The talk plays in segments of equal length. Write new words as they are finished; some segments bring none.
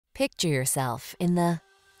Picture yourself in the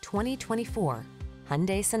 2024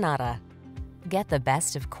 Hyundai Sonata. Get the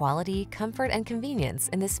best of quality, comfort, and convenience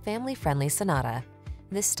in this family-friendly Sonata.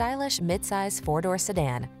 This stylish midsize four-door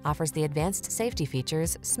sedan offers the advanced safety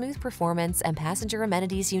features, smooth performance, and passenger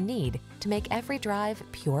amenities you need to make every drive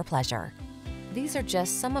pure pleasure. These are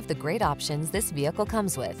just some of the great options this vehicle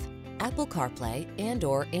comes with: Apple CarPlay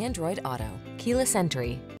and/or Android Auto, keyless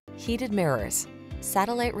entry, heated mirrors,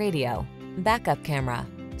 satellite radio, backup camera,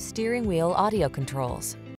 steering wheel audio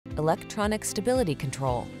controls, electronic stability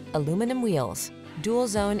control, aluminum wheels, dual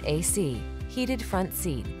zone AC, heated front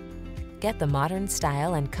seat. Get the modern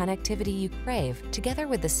style and connectivity you crave together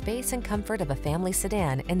with the space and comfort of a family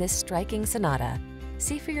sedan in this striking Sonata.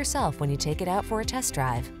 See for yourself when you take it out for a test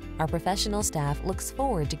drive. Our professional staff looks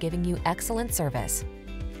forward to giving you excellent service.